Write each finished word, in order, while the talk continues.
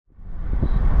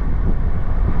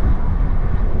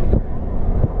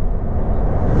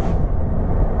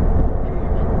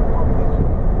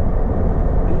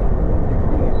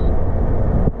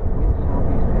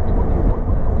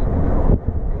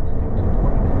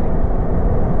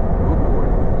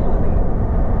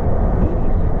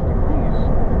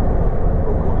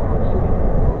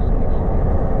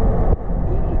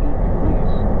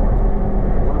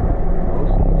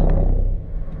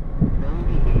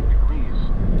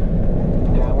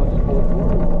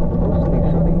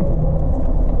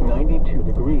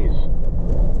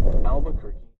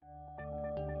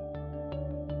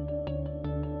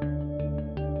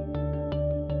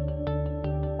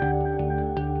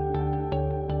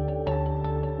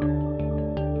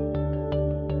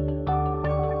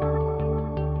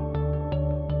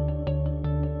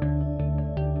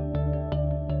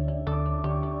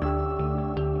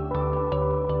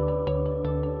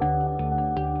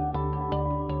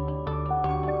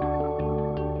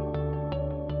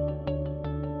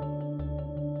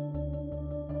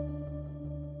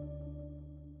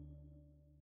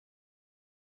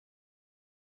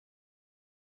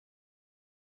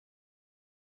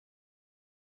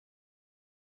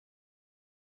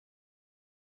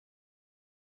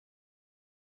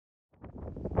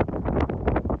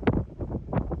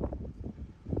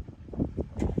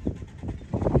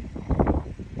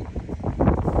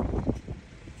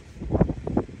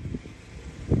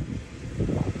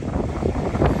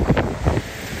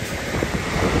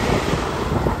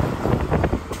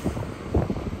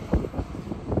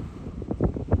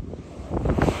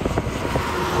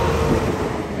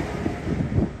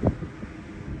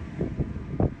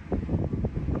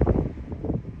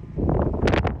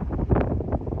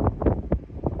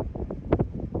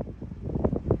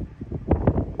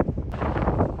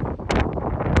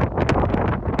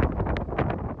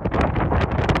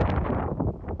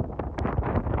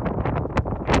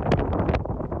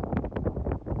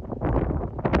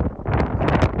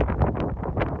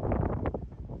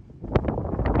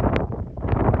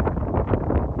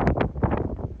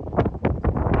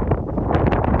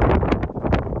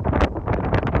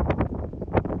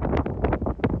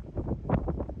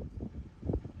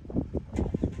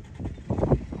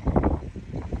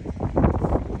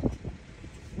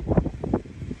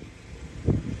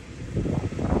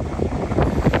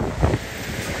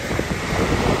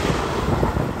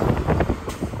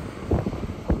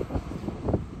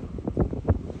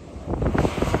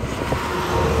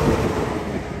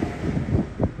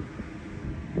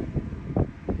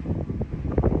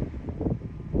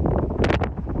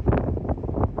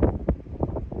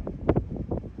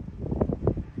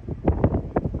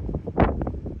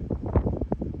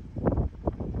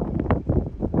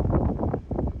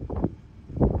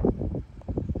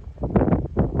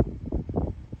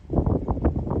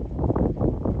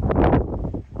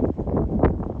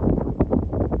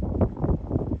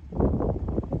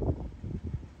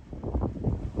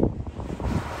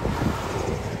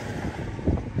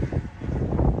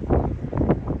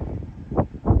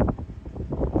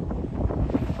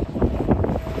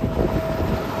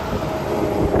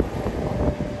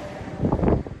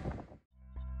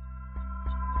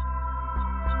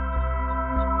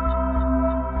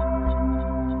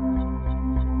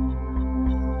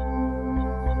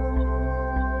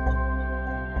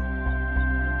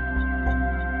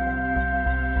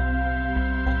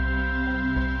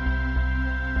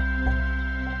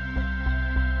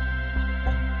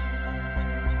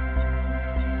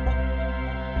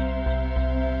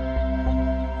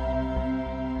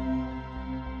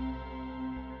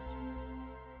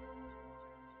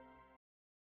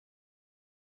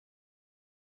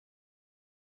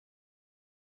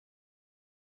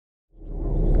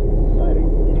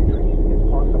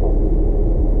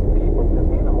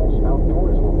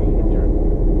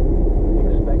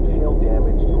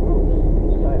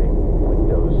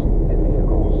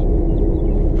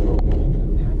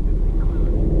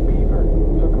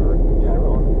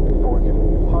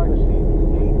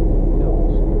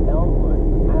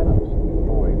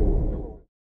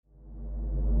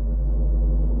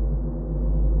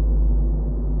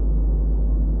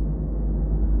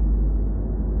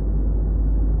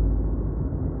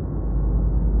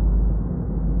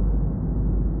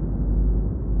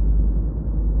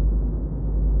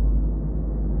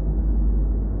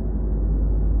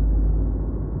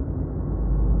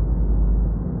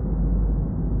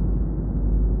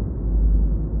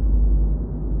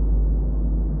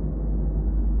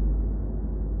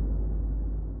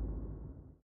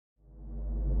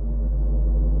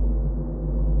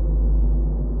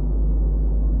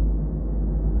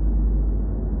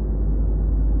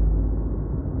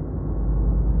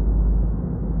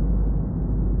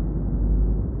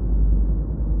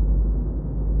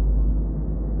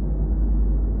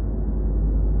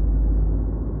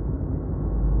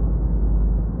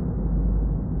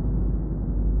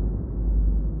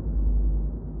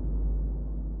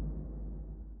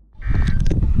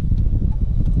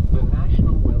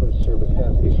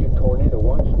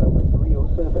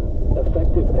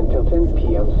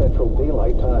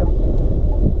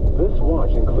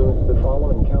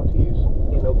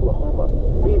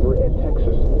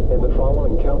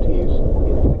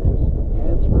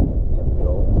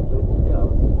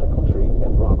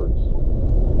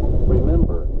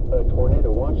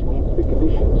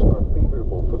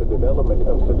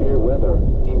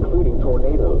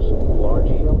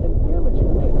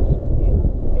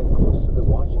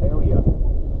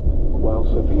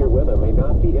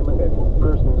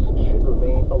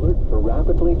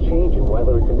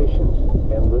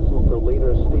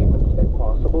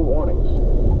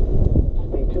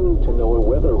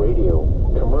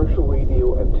commercial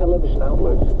radio and television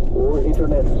outlets or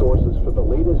internet sources for the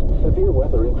latest severe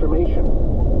weather information.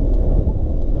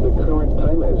 The current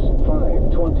time is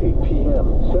 5:20 p.m.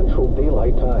 Central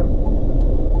Daylight Time.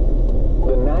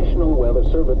 The National Weather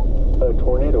Service, a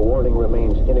tornado warning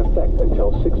remains in effect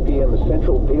until 6 p.m.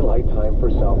 Central Daylight Time for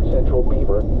South Central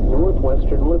Beaver,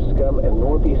 northwestern Lipscomb, and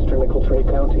northeastern Eclipse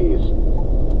Counties.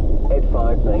 At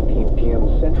 5:19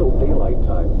 p.m. Central Daylight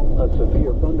Time, a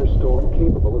severe thunderstorm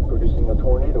capable of producing a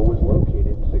tornado was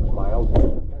located 6 miles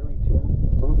east of Perryton,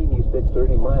 moving east at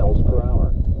 30 miles per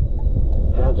hour.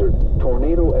 Hazard,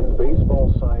 tornado and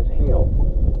baseball-size hail.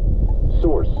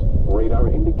 Source,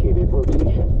 radar indicated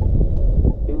location.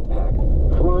 Impact,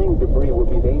 flying debris will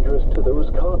be dangerous to those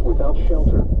caught without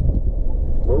shelter.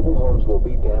 Mobile homes will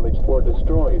be damaged or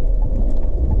destroyed.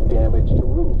 Damage to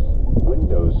roofs,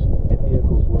 windows, and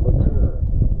vehicles will occur.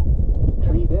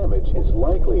 Tree damage is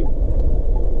likely.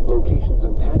 Locations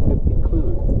impacted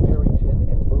include Perryton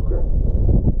and Booker.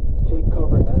 Take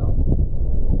cover now.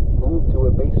 Move to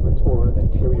a basement or an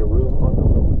interior room on the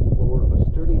lowest floor of a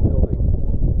sturdy building.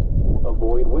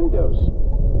 Avoid windows.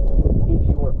 If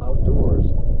you are outdoors,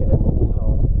 in a mobile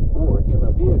home, or in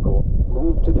a vehicle,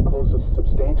 move to the closest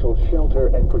substantial shelter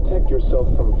and protect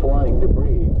yourself from flying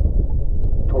debris.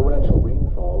 Torrential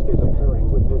rainfall is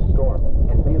occurring with this storm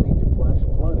and may lead to flash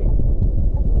flooding.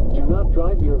 Do not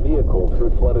drive your vehicle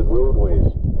through flooded roadways.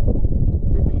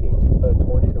 Repeating, a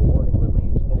tornado warning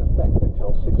remains in effect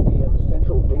until 6 p.m.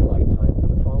 Central Daylight Time for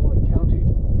the following county: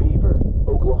 Beaver,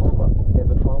 Oklahoma, and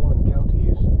the following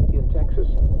counties in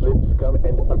Texas: Lipscomb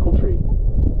and Eclipse.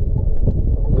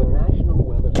 The National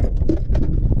Weather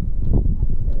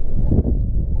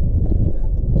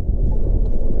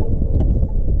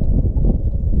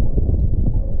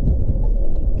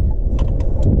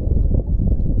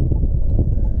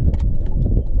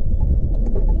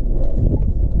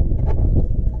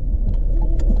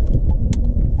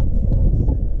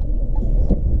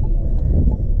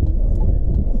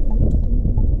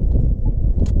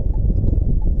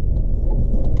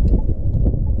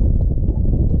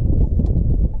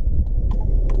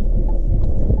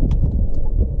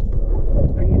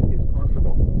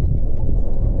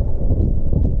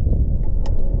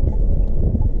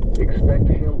Expect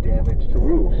hail damage to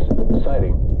roofs,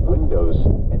 siding, windows,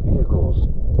 and vehicles.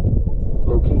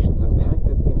 Locations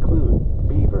impacted include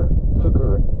Beaver,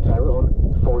 Hooker, Tyrone,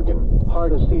 Forgan,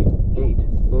 Hardesty, Gate,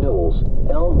 Knowles,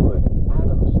 Elmwood,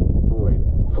 Adams, Boyd,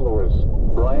 Flores,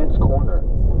 Bryant's Corner,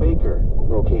 Baker,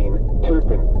 Rocane,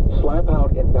 Turpin,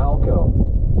 Slapout, and Balco.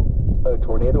 A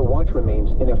tornado watch remains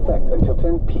in effect until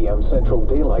 10 p.m. Central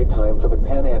Daylight Time for the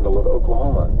Panhandle of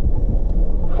Oklahoma.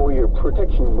 For your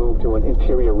protection, move to an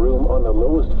interior room on the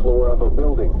lowest floor of a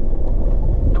building.